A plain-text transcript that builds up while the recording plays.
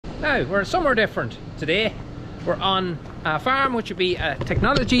Now, we're somewhere different today. We're on a farm which would be a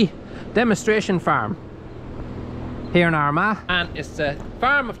technology demonstration farm here in Armagh, and it's the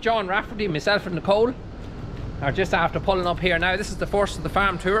farm of John Rafferty. Myself and Nicole are just after pulling up here now. This is the first of the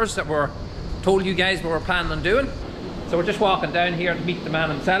farm tours that we're told you guys we were planning on doing. So we're just walking down here to meet the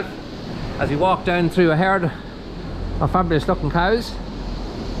man himself as we walk down through a herd of fabulous looking cows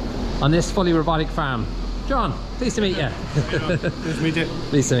on this fully robotic farm. John, pleased to meet you. Pleased to meet you.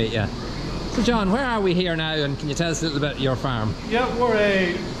 Pleased to meet you. So John, where are we here now, and can you tell us a little bit about your farm? Yeah, we're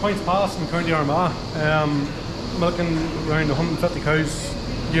a Points Pass in County Armagh, milking around 150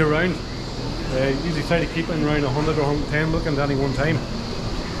 cows year round. Usually try to keep in around 100 or 110 milking at any one time.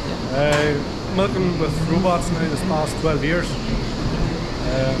 Milking with robots now this past 12 years.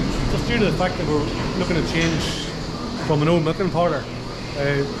 Just due to the fact that we're looking to change from an old milking parlour.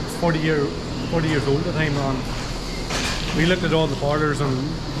 It's 40 years old at the time, and we looked at all the parlours and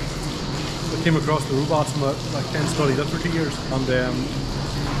we came across the robots, and I kind of studied that for 2 years and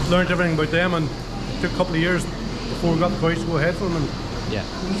learned everything about them, and it took a couple of years before we got the courage to go ahead for them, and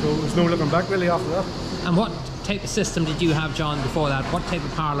so there's no looking back really after that. And what type of system did you have, John, before that? What type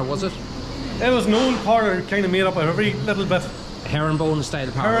of parlour was it? It was an old parlour, kind of made up of every little bit. Herringbone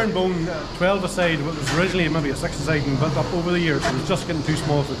style parlour? Herringbone, 12 a side. It was originally maybe a 6 a side and built up over the years. It was just getting too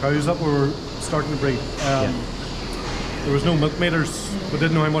small for the cows that we were starting to breed. There was no milk meters. We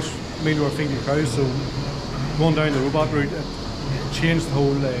didn't know how much meal we were feeding the cows, so going down the robot route, it changed the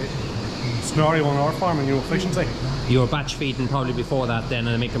whole scenario on our farming, efficiency. You were batch feeding probably before that then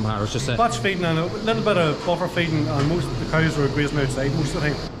in the milking parlour? Just a batch feeding and a little bit of buffer feeding, and most of the cows were grazing outside most of the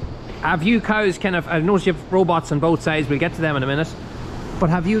time. Have you cows kind of, I noticed you have robots on both sides, we'll get to them in a minute,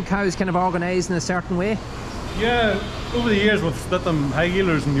 but have you cows kind of organised in a certain way? Yeah, over the years we've split them high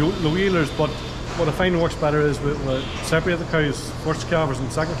yielders and low yielders, but what I find works better is we separate the cows, first calvers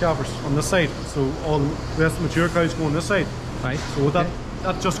and second calvers on this side, so all the rest of the mature cows go on this side. Right. So that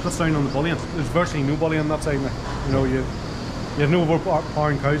just cuts down on the bullion. There's virtually no bullion on that side now. You have no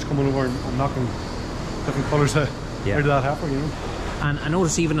overpowering cows coming over and knocking different colours out of that heifer, And I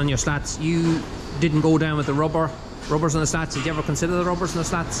noticed even on your slats, you didn't go down with the rubbers on the slats. Did you ever consider the rubbers on the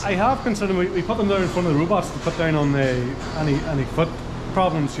slats? I have considered. We put them there in front of the robots to put down on any foot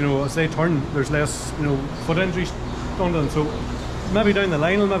problems. As they turn, there's less foot injuries done to them. So maybe down the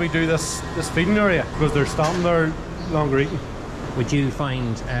line we'll maybe do this feeding area, because they're standing there longer eating. Would you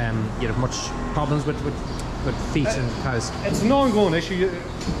find you have much problems with feet and cows? It's an ongoing issue.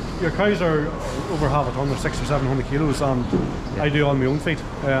 Your cows are over half a tonne, they're 600 or 700 kilos, and I do all my own feed.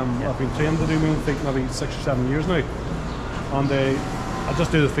 I've been trained to do my own feed maybe 6 or 7 years now, and I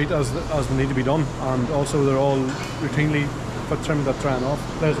just do the feed as they need to be done, and also they're all routinely foot trimmed at trying off.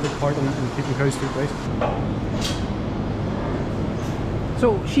 Plays a big part in keeping cows' feet right.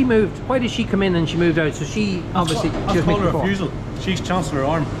 So she moved. Why did she come in and she moved out? So she obviously just called her a refusal. She's chancing her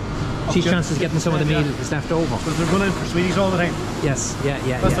arm. She's chances getting some of the meal that's left over. Because they're going in for sweeties all the time. Yes,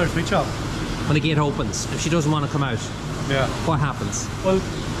 That's their sweet shop. When the gate opens, if she doesn't want to come out, what happens? Well,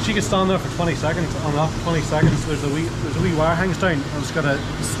 she can stand there for 20 seconds, and after 20 seconds there's a wee wire hangs down, and it's got a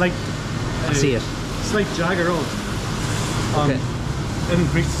slight slight jag around. Okay. It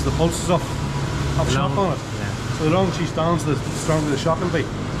increases the pulses of shock on it. Yeah. So the longer she stands, the stronger the shock will be.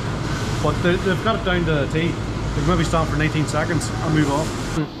 But they've got it down to a T. They can maybe stand for 19 seconds and move off.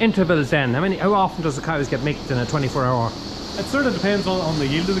 Intervals then, how often does the cows get milked in a 24-hour? It sort of depends on the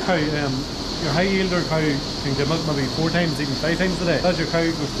yield of the cow. Your high yielder cow can get milk maybe 4 times, even 5 times a day. As your cow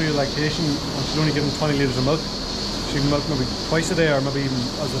goes through lactation and she's only given 20 litres of milk, she can milk maybe twice a day, or maybe even,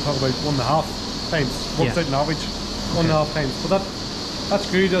 as we talk about, 1.5 times. Works out an average 1.5 times. But that's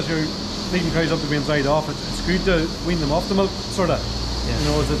good as you're leading cows up to being dried off. It's good to wean them off the milk, sort of,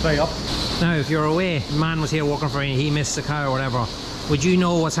 as they dry up. Now, if you're away, a man was here working for you, he missed a cow or whatever, would you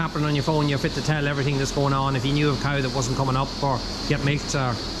know what's happening on your phone? You're fit to tell everything that's going on if you knew of a cow that wasn't coming up or get milked?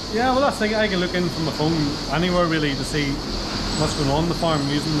 Or... Yeah, well, that's the thing. I can look in from my phone anywhere really to see what's going on in the farm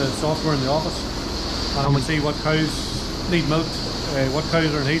using the software in the office, and I can see what cows need milked, what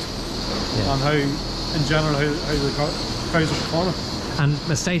cows are in heat, and how, in general, how the cows are performing. And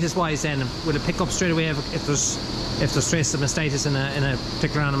mastitis wise then, would it pick up straight away if there's traces of mastitis in a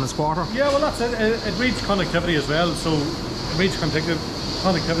particular animal's quarter? Yeah, well, that's it. It reads conductivity as well, so it reads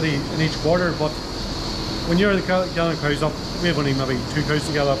conductivity in each quarter. But when you're gathering cows up, we have only maybe 2 cows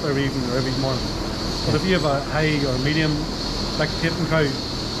to gather up every evening or every morning. But if you have a high or medium lactating cow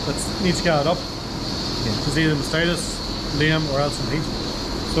that needs gathered up, it's either mastitis, lame, or else in heat.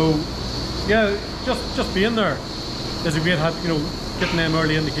 So yeah, just being there is a great help. Getting them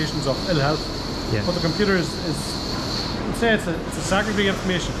early indications of ill health. But the computer is say it's a secondary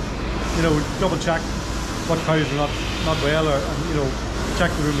information. You know, double check what cows are not well, or and, you know,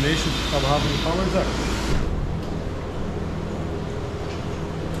 check the rumination that we have in the collars there.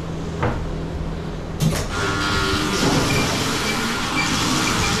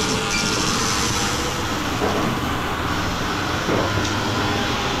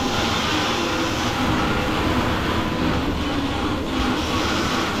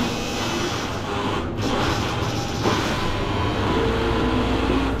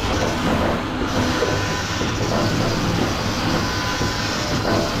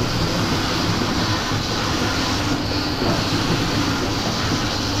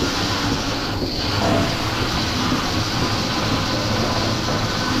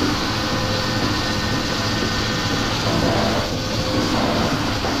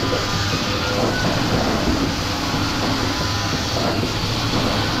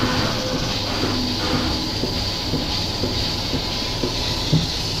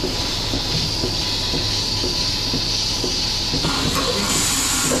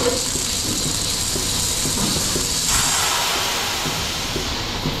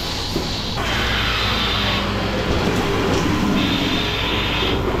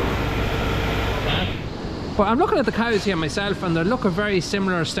 But I'm looking at the cows here myself, and they look a very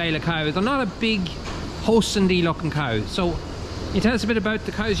similar style of cow. They're not a big Holstein-y looking cow. So, you tell us a bit about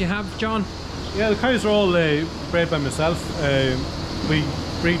the cows you have, John? Yeah, the cows are all bred by myself. We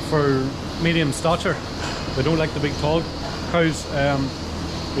breed for medium stature. We don't like the big tall cows.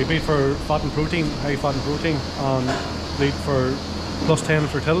 We breed for fat and protein, high fat and protein, and breed for +10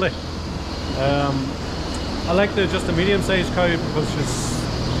 fertility. I like just a medium-sized cow because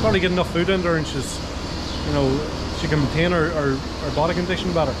she's probably get enough food in her, and she's, you know, she can maintain her body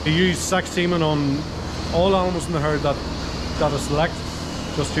condition better. We use sex semen on all animals in the herd that I select,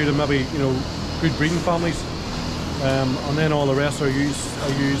 just due to maybe, you know, good breeding families. And then all the rest I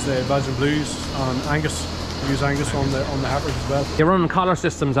use Belgian Blues and Angus. I use Angus on the heifers as well. You're running collar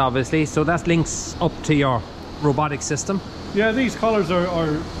systems, obviously, so that links up to your robotic system. Yeah, these collars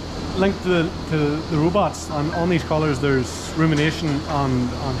are linked to the robots, and on these collars there's rumination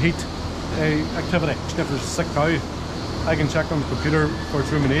and heat activity. If there's a sick cow, I can check on the computer for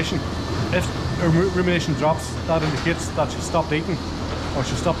its rumination. If her rumination drops, that indicates that she stopped eating or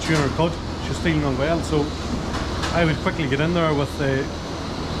she stopped chewing her cud. She's feeling unwell, so I would quickly get in there with the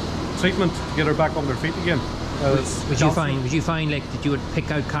treatment to get her back on her feet again. Would you find like that you would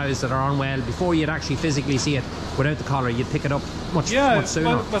pick out cows that are unwell before you'd actually physically see it without the collar? You'd pick it up much sooner.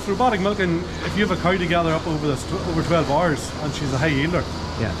 Well, with robotic milking, if you have a cow to gather up over 12 hours and she's a high yielder,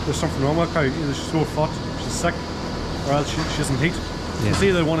 there's something wrong with a cow. Either she's so fat, she's sick, or else she isn't heat. It's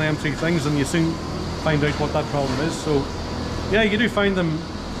either one of them three things, and you soon find out what that problem is. So yeah, you do find them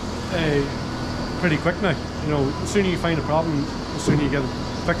pretty quick now. You know, the sooner you find a problem, the sooner you get it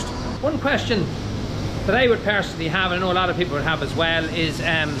fixed. One question that I would personally have, and I know a lot of people would have as well, is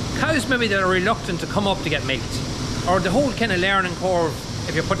cows maybe that are reluctant to come up to get milked, or the whole kind of learning curve.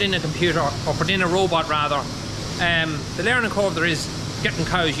 If you're putting in a computer or putting in a robot rather, the learning curve there is getting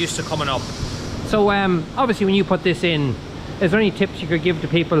cows used to coming up. So obviously when you put this in, is there any tips you could give to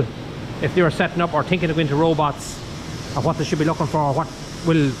people if they were setting up or thinking of going to robots, or what they should be looking for, or what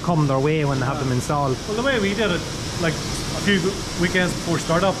will come their way when they have them installed? Well, the way we did it, like a few weekends before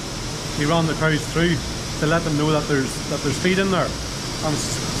startup, we ran the cows through to let them know that there's feed in there and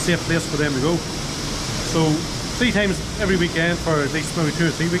it's a safe place for them to go. So 3 times every weekend for at least maybe 2 or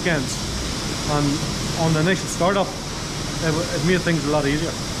 3 weekends, and on the initial startup it made things a lot easier.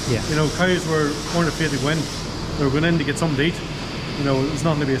 Yeah. You know, cows weren't afraid to go in. They were going in to get something to eat. You know, there's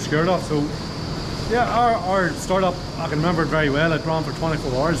nothing to be scared of. So yeah, our startup, I can remember it very well. It ran for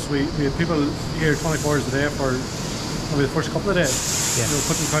 24 hours. We had people here 24 hours a day for maybe the first couple of days. Yeah. You know,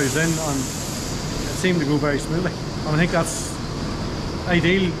 putting cows in, and it seemed to go very smoothly. And I think that's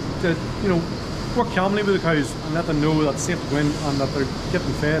ideal, to, you know, work calmly with the cows and let them know that it's safe to go in and that they're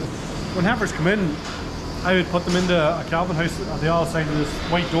getting fed. When heifers come in, I would put them into a calving house at the other side of this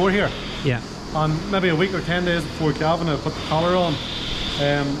white door here. Yeah. And maybe a week or 10 days before calving, I put the collar on.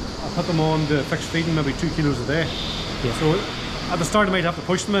 I put them on the fixed feeding, maybe 2 kilos a day. Yeah. So at the start I might have to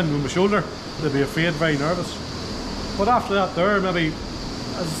push them in with my shoulder. They'd be afraid, very nervous. But after that there, maybe,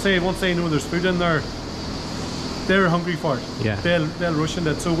 as I say, once they know there's food in there, they're hungry for it. Yeah. They'll rush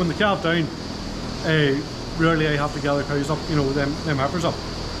into it. So when they calve down, rarely I have to gather cows up, you know, them heifers up.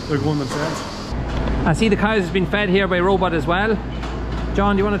 They're going themselves. I see the cows has been fed here by robot as well.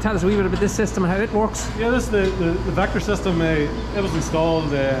 John, do you want to tell us a wee bit about this system and how it works? Yeah, this is the vector system. It was installed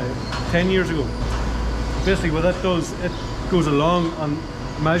 10 years ago. Basically what it does, it goes along and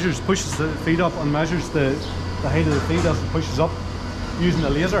measures, pushes the feed up and measures the the height of the feed as it pushes up using a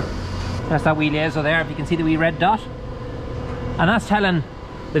laser. That's that wee laser there, if you can see the wee red dot. And that's telling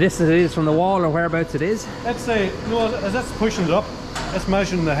the distance it is from the wall or whereabouts it is. Let's say, as it's pushing it up, it's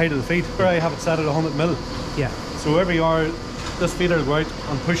measuring the height of the feed. Here I have it set at 100 mil. Yeah. So every hour, this feeder will go out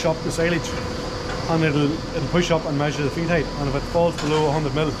and push up the silage, and it'll push up and measure the feed height. And if it falls below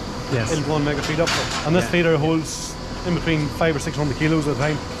 100 mil, yes, it'll go and make a feed up. And this feeder holds in between 500 or 600 kilos at a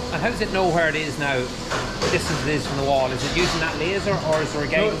time. And how does it know where it is now, what distance it is from the wall? Is it using that laser, or is there a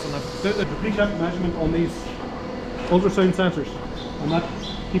guidance on it? The pre-check measurement on these ultrasound sensors, and that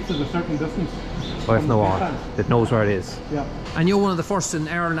keeps it a certain distance away from the wall. It knows where it is. Yeah. And you're one of the first in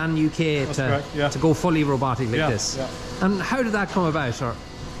Ireland and UK to go fully robotic like this. Yeah. And how did that come about? Or?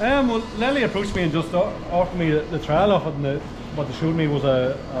 Well, Lely approached me and just offered me the trial of it, and what they showed me was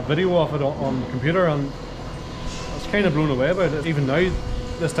a video of it on the computer, and I was kind of blown away about it. Even now,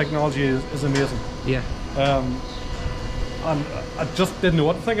 this technology is amazing. Yeah. And I just didn't know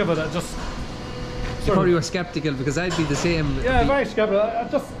what to think of it. You probably were sceptical, because I'd be the same. Yeah, very sceptical.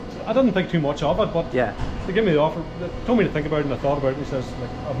 I didn't think too much of it, but yeah, they gave me the offer, they told me to think about it, and I thought about it, and he says, like,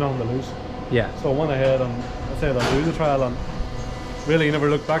 I've nothing to lose. Yeah. So I went ahead and I said I'll do the trial, and really never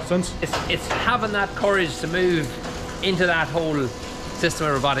looked back since. It's having that courage to move into that whole system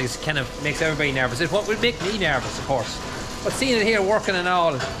of robotics kind of makes everybody nervous. It's what would make me nervous, of course. But seeing it here working and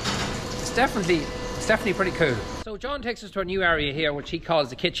all, it's definitely pretty cool. So John takes us to a new area here, which he calls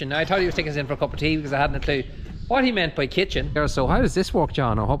the kitchen. Now, I thought he was taking us in for a cup of tea because I hadn't a clue what he meant by kitchen. So how does this work,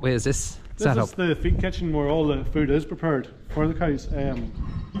 John, or what way is this set up? This is the feed kitchen where all the food is prepared for the cows.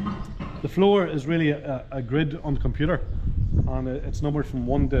 The floor is really a grid on the computer, and it's numbered from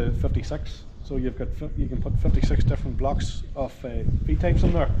 1 to 56. So you can put 56 different blocks of feed types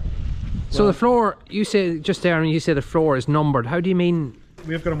in there. So the floor, you say just there, and you say the floor is numbered. How do you mean?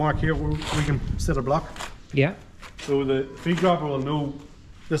 We've got a mark here where we can set a block. Yeah. So the feed dropper will know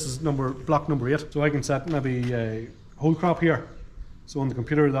this is block number 8. So I can set maybe a whole crop here. So on the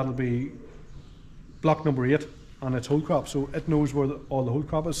computer that'll be block number 8, and it's whole crop. So it knows where all the whole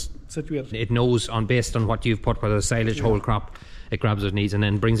crop is situated. It knows based on what you've put, whether it's silage, whole crop, it grabs what it needs and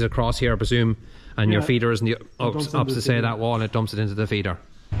then brings it across here, I presume. And your feeder is up to say that wall, and it dumps it into the feeder.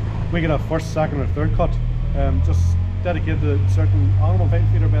 We get a first, second or third cut, just dedicated to certain animal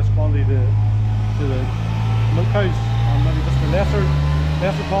feeder best quality to the milk cows, and maybe just the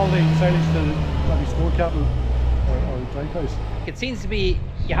lesser quality silage to maybe store cattle or dry cows. It seems to be,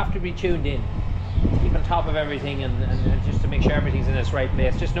 you have to be tuned in, keep on top of everything, and just to make sure everything's in its right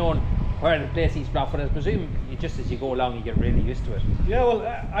place, just knowing where to place each block. But I presume just as you go along you get really used to it. Yeah, well,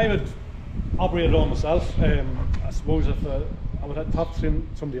 I would operate it on myself. I suppose if I would have to train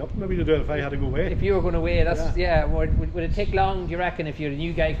somebody up maybe to do it if I had to go away. If you were going away, that's would it take long, do you reckon, if you're a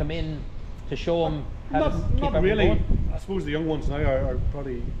new guy come in to show them how to keep not really going? I suppose the young ones now are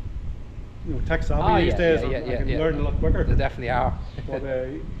probably tech savvy these days, and can learn a lot quicker. They definitely are. But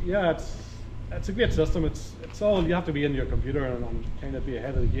yeah, it's a great system. It's all, you have to be in your computer and kind of be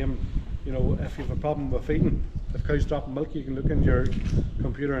ahead of the game. You know, if you have a problem with feeding, if cows dropping milk, you can look into your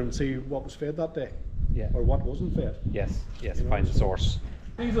computer and see what was fed that day, or what wasn't fed. Yes, find the source.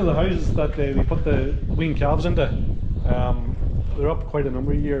 These are the houses that we put the wean calves into. They're up quite a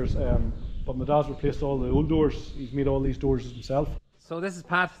number of years, but my dad's replaced all the old doors. He's made all these doors himself. So this is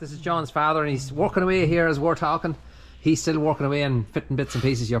Pat, this is John's father, and he's working away here as we're talking. He's still working away and fitting bits and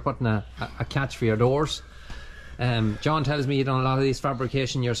pieces. You're putting a catch for your doors. John tells me you've done a lot of these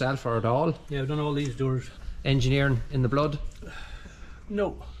fabrication yourself, or at all? Yeah, I've done all these doors. Engineering in the blood?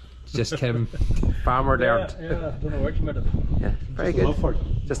 No. Just Kim, farmer learned. Yeah, I've done a working with it. Yeah, very good. Love for it.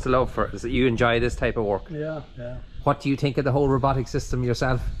 Just a love for it. Is that you enjoy this type of work? Yeah. What do you think of the whole robotic system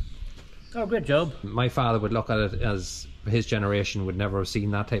yourself? Oh, great job. My father would look at it as his generation would never have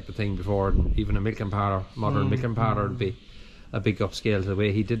seen that type of thing before, and even a milking parlour, modern milking parlour would be a big upscale to the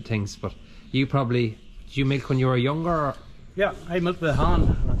way he did things. But you probably, did you milk when you were younger? Or? Yeah, I milked with a hand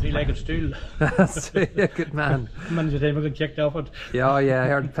on a three-legged stool. That's a good man. Many times I got kicked off it. Yeah, I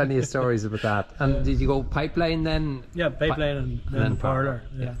heard plenty of stories about that. And did you go pipeline then? Yeah, pipeline and then parlour.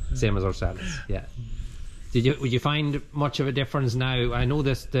 Yeah. Same as ourselves. Yeah. Would you find much of a difference now? I know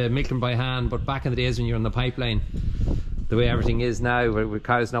this, the milking by hand, but back in the days when you were in the pipeline, the way everything is now with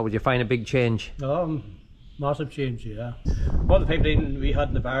cows now, would you find a big change? Massive change, yeah. Well, the pipeline we had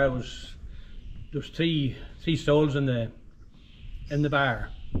in the bar was, there was three stalls in the bar,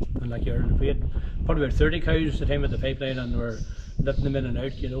 and like we had probably about 30 cows at the time of the pipeline, and we're letting them in and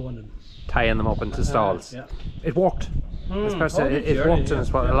out, and tying them up into stalls. Yeah. It worked. Especially it worked, and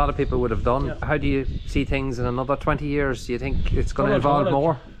it's what a lot of people would have done. Yeah. How do you see things in another 20 years? Do you think it's going to evolve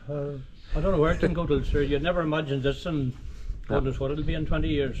more? I don't know where it can go to, sir. You'd never imagine this, and God knows what it'll be in 20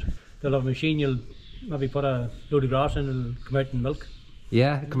 years. They'll have a machine, you'll maybe put a load of grass in and it'll come out and milk.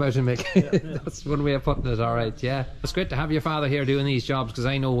 Yeah, come out and make. Yeah. That's one way of putting it. All right, yeah. It's great to have your father here doing these jobs, because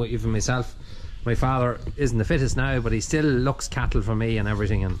I know even myself, my father isn't the fittest now, but he still looks cattle for me and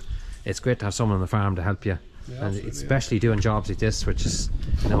everything, and it's great to have someone on the farm to help you. Yeah, and especially doing jobs like this, which is,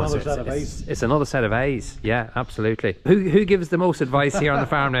 you know, Another set of eyes. It's another set of eyes. Yeah, absolutely. Who gives the most advice here on the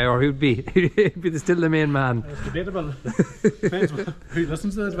farm now, or who'd be still the main man? It's debatable. Depends who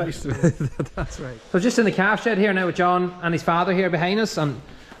listens to the advice. That's right. So just in the calf shed here now with John and his father here behind us, and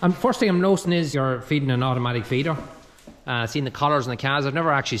first thing I'm noticing is you're feeding an automatic feeder. Seeing the collars and the calves, I've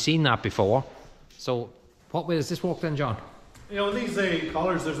never actually seen that before. So what way does this work then, John? You know, these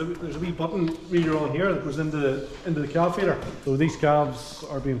collars, there's a wee button reader on here that goes into the calf feeder. So these calves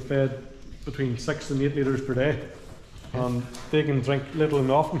are being fed between 6 and 8 litres per day, and they can drink little and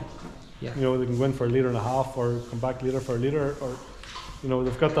often. Yeah. You know, they can go in for 1.5 litres or come back later for a litre, or you know,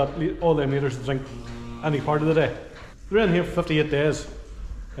 they've got that all them litres to drink any part of the day. They're in here for 58 days.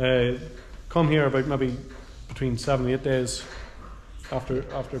 Come here about maybe between 7 and 8 days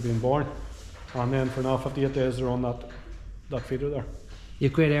after being born, and then for now 58 days they're on that feeder there. You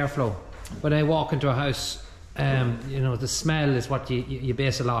have great airflow. When I walk into a house, you know, the smell is what you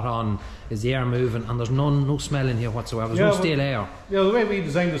base a lot on, is the air moving, and there's no smell in here whatsoever. There's no stale air. Yeah, the way we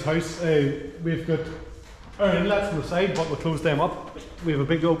designed this house, we've got our inlets on the side, but we close them up. We have a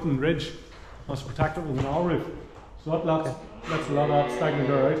big open ridge that's protected with an R roof, so that lets a lot of that stagnant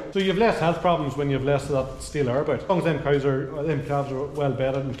air out. So you have less health problems when you have less of that stale air about. As long as them calves are well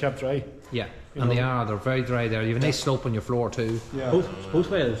bedded and kept dry. Yeah, and they're very dry there. You have a nice slope on your floor too. Yeah. Both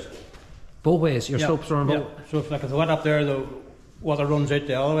ways. Both ways, your slopes are on both. So if like if the wet up there, the water runs out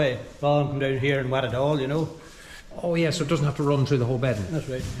the other way, rather than come down here and wet it all, you know. Oh yeah, so it doesn't have to run through the whole bedding. That's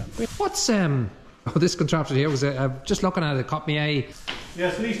right. Yeah. What's this contraption here was just looking at it, caught my eye.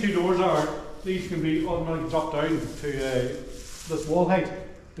 Yeah, so these two doors these can be automatically dropped down to this wall height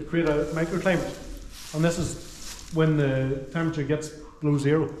to create a microclimate, and this is when the temperature gets below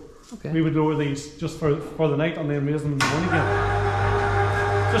zero. Okay. We would lower these just for the night and then raise them in the morning again.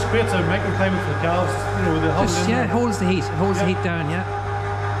 Just creates a microclimate for the calves. You know, they hold It holds the heat. It holds the heat down. Yeah.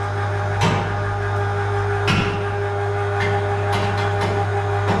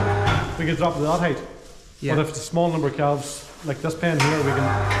 We can drop it to that height. Yeah. But if it's a small number of calves, like this pen here, we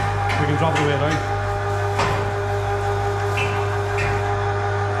can drop it way down.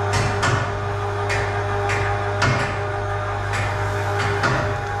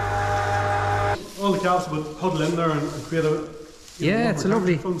 All the calves would huddle in there and create a it's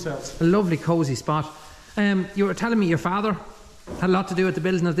a lovely cosy spot. You were telling me your father had a lot to do with the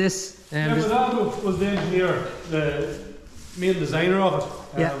building of this. Yeah, my dad was the engineer, the main designer of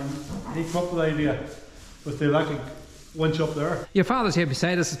it. He came up with the idea with the electric winch up there. Your father's here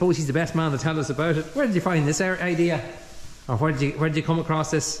beside us. I suppose he's the best man to tell us about it. Where did you find this idea, or where did you come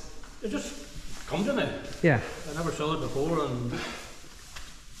across this? It just come to me. Yeah. I never saw it before, and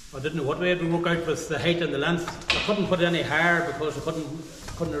I didn't know what way it would work out with the height and the length. I couldn't put it any higher because I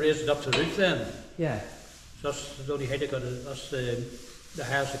couldn't raise it up to the roof then. Yeah. So that's the only height I could. That's the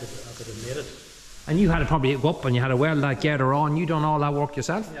highest I could have made it. And you had to probably go up and you had a weld that girder on. You done all that work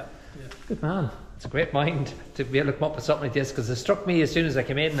yourself. Yeah. Good man. It's a great mind to be able to come up with something like this, because it struck me as soon as I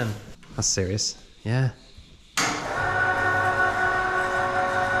came in, and that's serious. Yeah.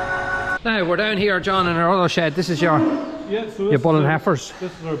 Now we're down here, John, in our other shed. This is your bull and heifers.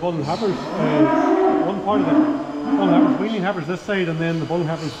 This is our bull and heifers. One part of it, bull and heifers, weaning heifers this side, and then the bull and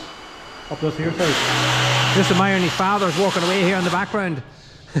heifers up this here side. Just admiring his father's walking away here in the background.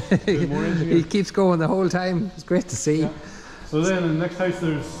 He keeps going the whole time. It's great to see. Yeah. So then in the next house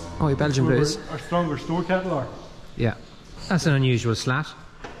there's your Belgian Blues. Our stronger store kettle are. Yeah, that's an unusual slat.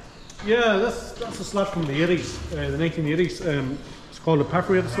 Yeah, that's a slat from the 80s, the 1980s. It's called a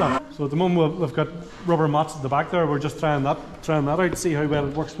perforated slat. So at the moment we've got rubber mats at the back there. We're just trying that out to see how well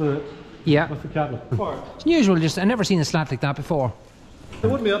it works with the cattle. It's unusual. I've never seen a slat like that before. There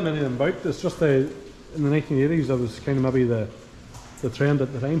wouldn't be that many of them about. It's just in the 1980s that was kind of maybe the trend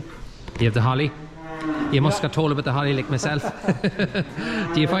at the time. You have the holly. You must have got told about the holly like myself.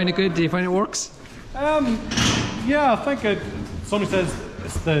 Do you find it good? Do you find it works? Yeah, I think somebody says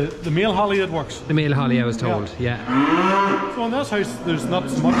it's the male holly that works. The male holly, I was told. Yeah. So in this house there's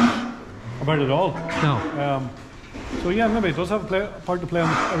not so much about it all. No. So yeah, maybe it does have a part to play on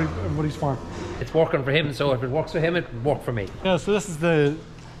everybody's farm. It's working for him, so if it works for him, it would work for me. Yeah, so this is the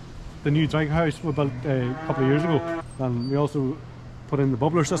new tank house we built a couple of years ago, and we also put in the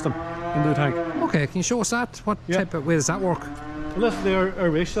bubbler system into the tank. Okay, can you show us that? What type of way does that work? Well, this is the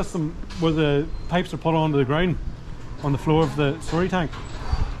aeration system where the pipes are put onto the ground on the floor of the slurry tank,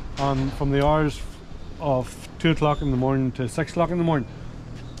 and from the hours of 2 o'clock in the morning to 6 o'clock in the morning,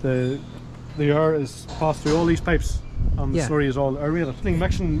 the air is passed through all these pipes, and the slurry is all aerated.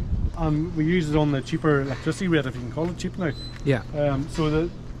 Mixing, and we use it on the cheaper electricity rate, if you can call it cheap now. Yeah. So the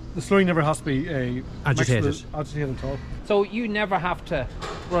slurry never has to be agitated at all. So you never have to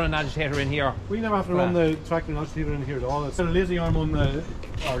run an agitator in here? We never have to run the tractor and agitator in here at all. It's got a lazy arm on the,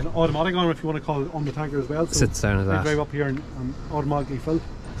 or an automatic arm if you want to call it, on the tanker as well. So sits down as that. You drive up here and automatically fill.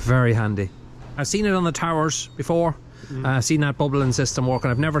 Very handy. I've seen it on the towers before. I've seen that bubbling system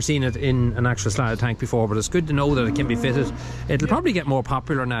working. I've never seen it in an actual slatted tank before, but it's good to know that it can be fitted. It'll probably get more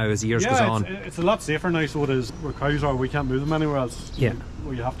popular now as the years goes on. It's a lot safer now, so it is. Where cows are, we can't move them anywhere else. Yeah.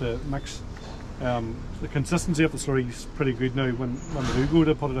 Where you have to mix. The consistency of the slurry is pretty good now when they do go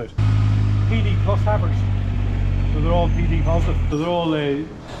to put it out. PD plus heifers. So they're all PD positive. So they're all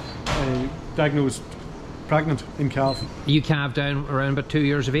diagnosed pregnant in calf. You calve down around about 2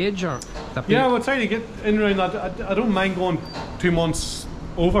 years of age, or that? Yeah, I would say to get in around that. I don't mind going 2 months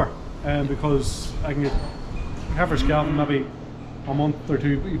over, because I can get heifers calving maybe a month or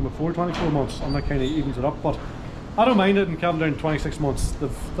two even before 24 months, and that kind of evens it up. But I don't mind it in calving down 26 months.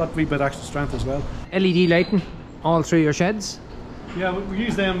 That wee bit extra strength as well. LED lighting all through your sheds? Yeah, we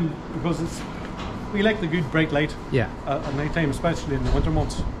use them because we like the good bright light. Yeah. At night time, especially in the winter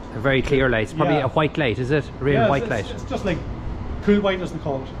months. A very clear light. It's probably a white light, is it? A real white light. It's just like cool white, as they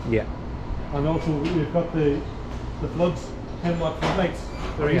call it. Yeah. And also we've got the floods, 10-watt floodlights.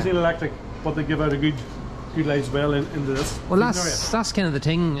 They're easily electric, but they give out a good light as well into this. Well, that's kind of the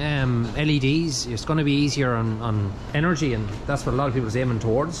thing. LEDs, it's going to be easier on energy, and that's what a lot of people are aiming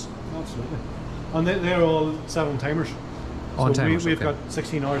towards. Absolutely. And they're all set on timers. On timers. We've got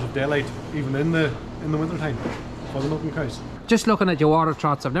 16 hours of daylight even in the winter time for the milking cows. Just looking at your water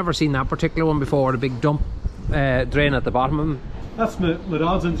trots, I've never seen that particular one before. The big dump drain at the bottom of them. That's my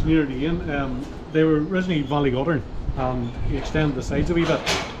dad's engineered again. They were originally valley guttering, and he extended the sides a wee bit.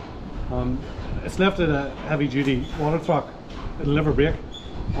 It's left in a heavy duty water truck. It'll never break,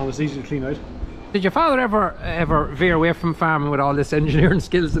 and it's easy to clean out. Did your father ever veer away from farming with all this engineering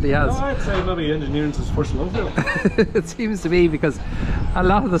skills that he has? No, I'd say maybe engineering's his first love, really. It seems to be, because a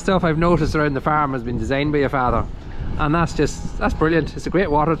lot of the stuff I've noticed around the farm has been designed by your father, and that's brilliant. It's a great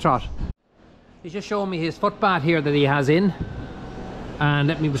water trot. He's just showing me his foot bath here that he has in, and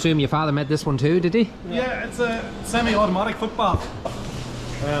let me presume your father made this one too, did he? Yeah, it's a semi-automatic foot bath.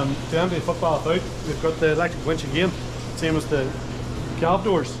 To empty the foot bath out, we've got the electric winch again, same as the calf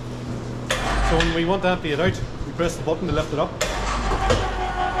doors. So when we want to empty it out, we press the button to lift it up,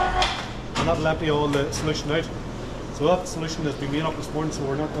 and that'll empty all the solution out. So that solution has been made up this morning, so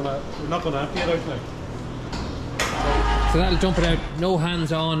we're not gonna empty it out now. So that'll dump it out, no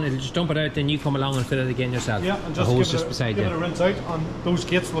hands on, it'll just dump it out, then you come along and fill it again yourself. Yeah, and just give it a rinse out, and those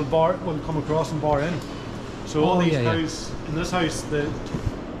gates will come across and bar in. So all these cows in this house, the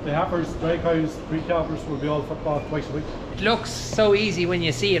heifers, dry cows, pre-calvers, will be all foot bathed twice a week. It looks so easy when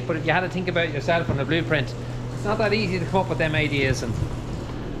you see it, but if you had to think about it yourself on the blueprint, it's not that easy to come up with them ideas. And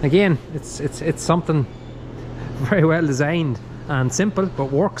again, it's something very well designed and simple,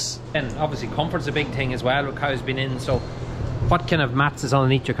 but works. And obviously comfort's a big thing as well with cows being in. So what kind of mats is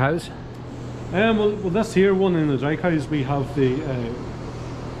underneath your cows? Well, this here one in the dry cows, we have the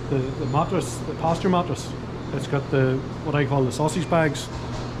mattress, the pasture mattress. It's got what I call the sausage bags,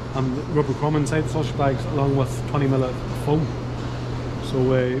 and the rubber crumb inside the sausage bags, along with 20mm of foam.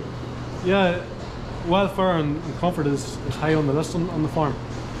 So yeah, welfare and comfort is high on the list on the farm.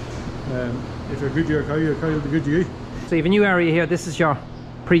 If you're good to your cow will be good to you. So you have a new area here. This is your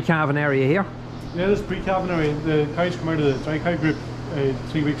pre-calving area here? Yeah, this is pre-calving area. The cows come out of the dry cow group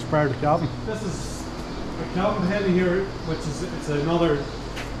 3 weeks prior to calving. This is a calving head here, which is it's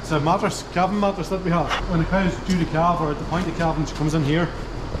a mattress, calving mattress that we have. When the cow is due to calve, or at the point of calving, she comes in here.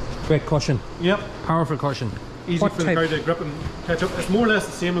 Great cushion. Yep. Powerful cushion. Easy for the cow to grip and catch up. It's more or less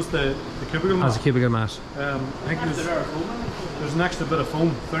the same as the cubicle mat. As a cubicle mat. I think there's an extra bit of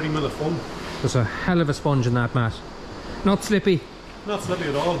foam, 30mm of foam. There's a hell of a sponge in that mat. Not slippy. Not slippy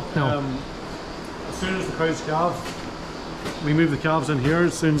at all. No. As soon as the cows calve, we move the calves in here.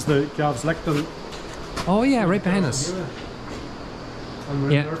 As soon as the calves lick them. Oh yeah, right behind us. And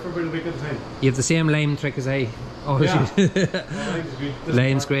we're there for about a week at a time. You have the same lame trick as I. Oh yeah.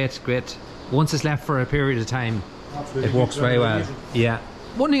 Lame's great. Once it's left for a period of time, it works very well. Yeah.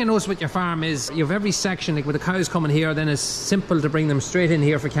 One thing I noticed with your farm is you have every section, like with the cows coming here, then it's simple to bring them straight in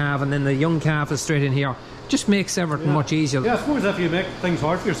here for calf, and then the young calf is straight in here. Just makes everything much easier. Yeah, I suppose if you make things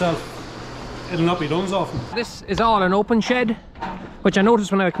hard for yourself, it'll not be done as often. This is all an open shed, which I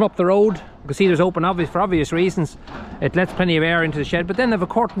noticed when I come up the road. You can see there's open for obvious reasons. It lets plenty of air into the shed, but then they have a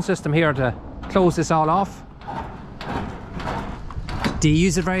curtain system here to close this all off. Do you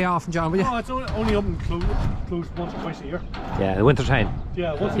use it very often, John? Will you? No, it's only up and closed once or twice a year. Yeah, in the winter time.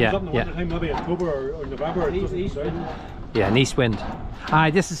 Yeah, once it's up in the winter time, maybe October or November. East wind. Yeah, an east wind.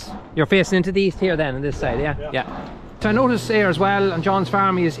 This is, you're facing into the east here then, on this side, yeah. So I noticed here as well on John's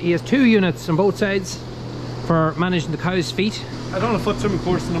farm he has 2 units on both sides for managing the cow's feet. I done a foot swimming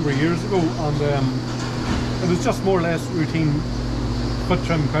course a number of years ago, and it was just more or less routine foot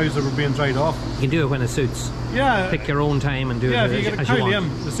trim cows that were being dried off. You can do it when it suits. Yeah. Pick your own time and do it if you get a cow lame,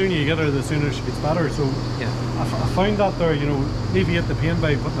 the sooner you get her, the sooner she gets better. So yeah. I found that there, you know, alleviate the pain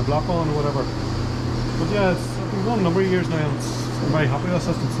by putting a block on or whatever. But yeah, I've been going a number of years now, and I'm very happy with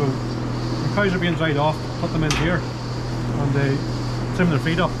the system. So the cows are being dried off, put them in here, and they trim their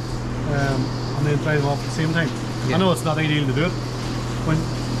feet up, and then dry them off at the same time. Yeah. I know it's not ideal to do it when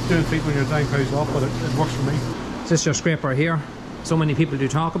doing feet when you're drying cows off, but it works for me. Is this your scraper here? So many people do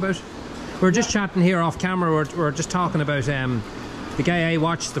talk about. We're just chatting here off camera. We're just talking about the guy I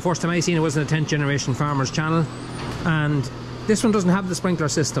watched. The first time I seen it was on the 10th Generation Farmers channel, and this one doesn't have the sprinkler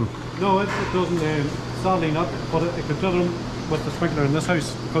system. No, it doesn't. Sadly not. But it could fit in with the sprinkler in this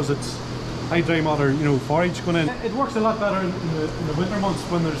house because it's high dry matter, you know, forage going in. It works a lot better in the winter months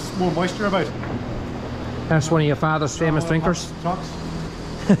when there's more moisture about. That's one of your father's famous drinkers.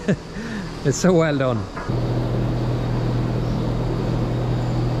 It's so well done.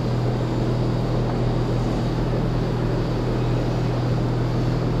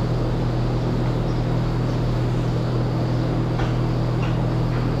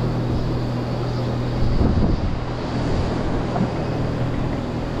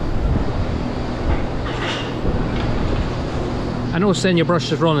 I know saying your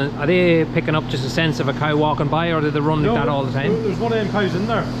brush is running, are they picking up just a sense of a cow walking by, or do they run like that all the time? There's one of them cows in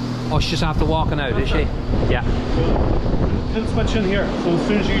there. Oh, she's just after walking out, is she? Yeah. So, tilt switch in here, so as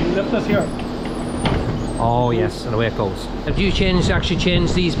soon as you lift this here. Oh yes, and away it goes. Have you actually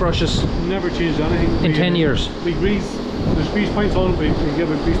changed these brushes? Never changed anything. In 10 years? We grease, there's grease points on it, we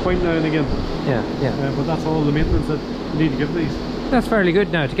give a grease point now and again. Yeah. But that's all the maintenance that you need to give these. That's fairly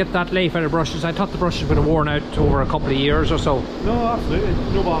good now to get that life out of brushes. I thought the brushes would have worn out over a couple of years or so. No, absolutely,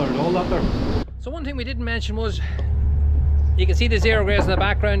 no bother at all that there. So one thing we didn't mention was, you can see the zero graze in the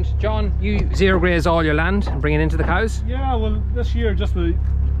background. John, you zero graze all your land and bring it into the cows? Yeah, well this year just the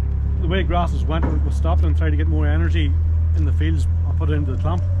way grasses went, we stopped and tried to get more energy in the fields and put it into the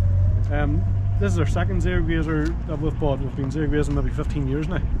clamp. This is our second zero grazer that we've bought. We've been zero grazing maybe 15 years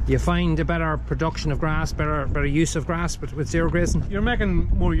now. You find a better production of grass, better use of grass with zero grazing? You're making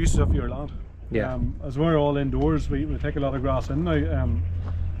more use of your land. Yeah. As we're all indoors, we take a lot of grass in now.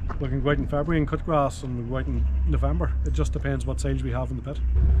 We can go out in February and cut grass, and we go out in November. It just depends what size we have in the pit.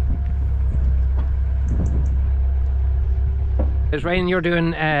 Is Ryan, you're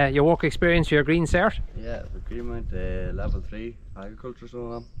doing your work experience, your green cert? Yeah, agreement, level 3 agriculture,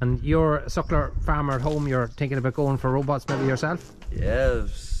 so on. And you're a suckler farmer at home, you're thinking about going for robots maybe yourself? Yeah,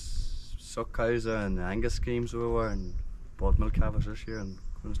 suck cows and Angus schemes we were, and bought milk calves this year and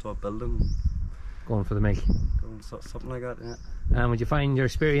going to start building. Going for the milk? Going something like that, yeah. And would you find your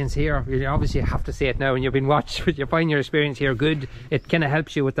experience here, you obviously have to say it now and you've been watched, would you find your experience here good? It kind of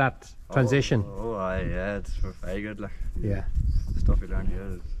helps you with that transition? Yeah, it's very good, like. Yeah. Stuff you learn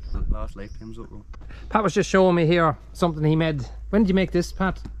here, last lifetimes up. Pat was just showing me here something he made. When did you make this,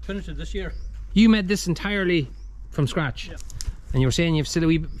 Pat? Finished it this year. You made this entirely from scratch? Yeah. And you were saying you've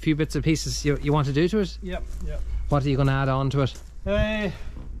still a few bits and pieces you want to do to it? Yep. What are you going to add on to it?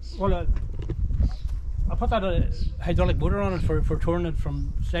 Well, I put that hydraulic motor on it for turning it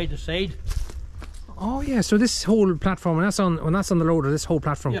from side to side. Oh yeah, so this whole platform, when that's on the loader, this whole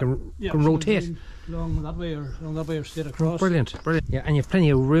platform can rotate. Along that way or straight across. Brilliant. Yeah, and you've plenty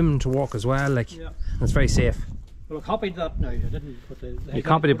of room to walk as well, like. Yeah. And it's very safe. Well, I copied that now. I didn't put the you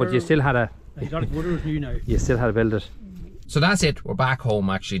copied it, but you still had a. The hydraulic motor is new now. You still had to build it. So that's it. We're back home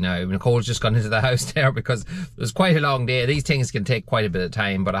actually now. Nicole's just gone into the house there because it was quite a long day. These things can take quite a bit of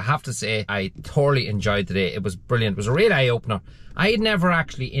time, but I have to say I thoroughly enjoyed the day. It was brilliant. It was a real eye opener. I had never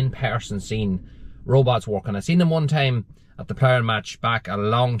actually in person seen robots working. I seen them one time at the ploughing match back a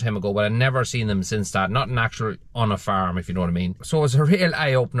long time ago, but I've never seen them since that. Not an actual on a farm, if you know what I mean. So it was a real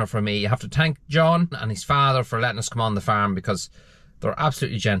eye opener for me. I have to thank John and his father for letting us come on the farm because they're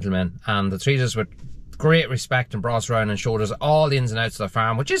absolutely gentlemen and they treated us with great respect and brought us around and showed us all the ins and outs of the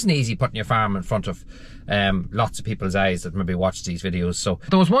farm, which isn't easy putting your farm in front of lots of people's eyes that maybe watch these videos. So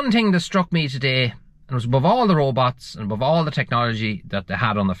there was one thing that struck me today, and it was above all the robots and above all the technology that they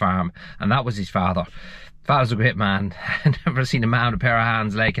had on the farm, and that was his father. Father's a great man. I've never seen a man with a pair of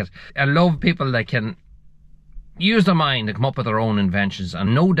hands like it. I love people that can use their mind and come up with their own inventions,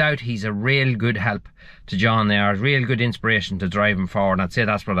 and no doubt he's a real good help to John there, a real good inspiration to drive him forward. I'd say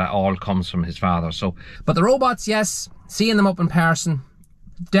that's where that all comes from, his father. So, but the robots, yes, seeing them up in person,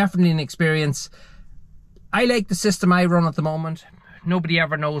 definitely an experience. I like the system I run at the moment. Nobody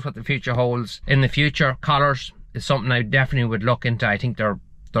ever knows what the future holds. In the future, collars is something I definitely would look into. I think they're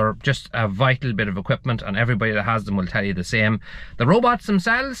just a vital bit of equipment, and everybody that has them will tell you the same. The robots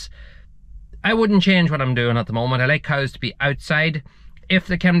themselves, I wouldn't change what I'm doing at the moment. I like cows to be outside. If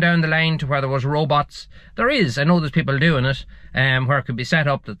they came down the line to where there was robots, I know there's people doing it, where it could be set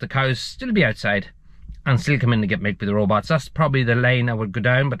up that the cows still be outside and still come in to get milked by the robots. That's probably the lane I would go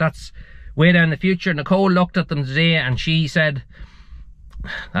down, but that's way down the future. Nicole looked at them today and she said,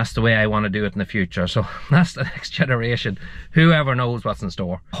 that's the way I want to do it in the future. So that's the next generation. Whoever knows what's in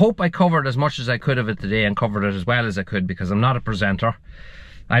store. Hope I covered as much as I could of it today and covered it as well as I could, because I'm not a presenter.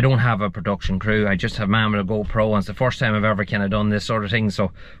 I don't have a production crew. I just have man with a GoPro, and it's the first time I've ever kind of done this sort of thing.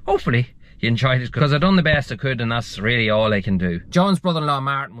 So hopefully you enjoyed it, because I've done the best I could, and that's really all I can do. John's brother-in-law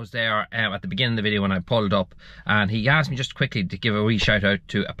Martin was there at the beginning of the video when I pulled up, and he asked me just quickly to give a wee shout out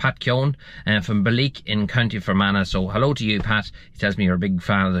to Pat Keown from Balleek in County Fermanagh. So hello to you, Pat. He tells me you're a big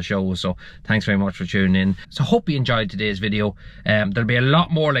fan of the show, so thanks very much for tuning in. So hope you enjoyed today's video. There'll be a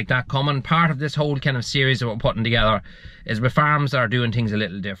lot more like that coming. Part of this whole kind of series that we're putting together is with farms that are doing things a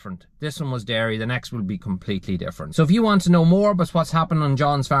little different. This one was dairy, the next will be completely different. So if you want to know more about what's happening on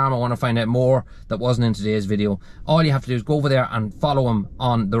John's farm, I want to find out more that wasn't in today's video, all you have to do is go over there and follow him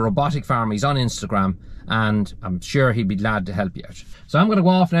on the Robotic Farmer. He's on Instagram, and I'm sure he'd be glad to help you out. So I'm going to go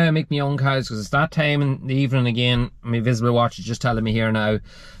off now and make my own cows, because it's that time in the evening again. My visible watch is just telling me here now.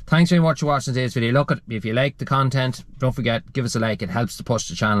 Thanks very much for watching today's video. Look, if you like the content, don't forget, give us a like. It helps to push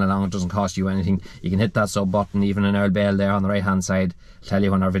the channel along. It doesn't cost you anything. You can hit that sub button, even an owl bell there on the right hand side, tell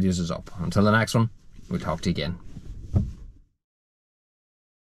you when our videos is up. Until the next one, we'll talk to you again.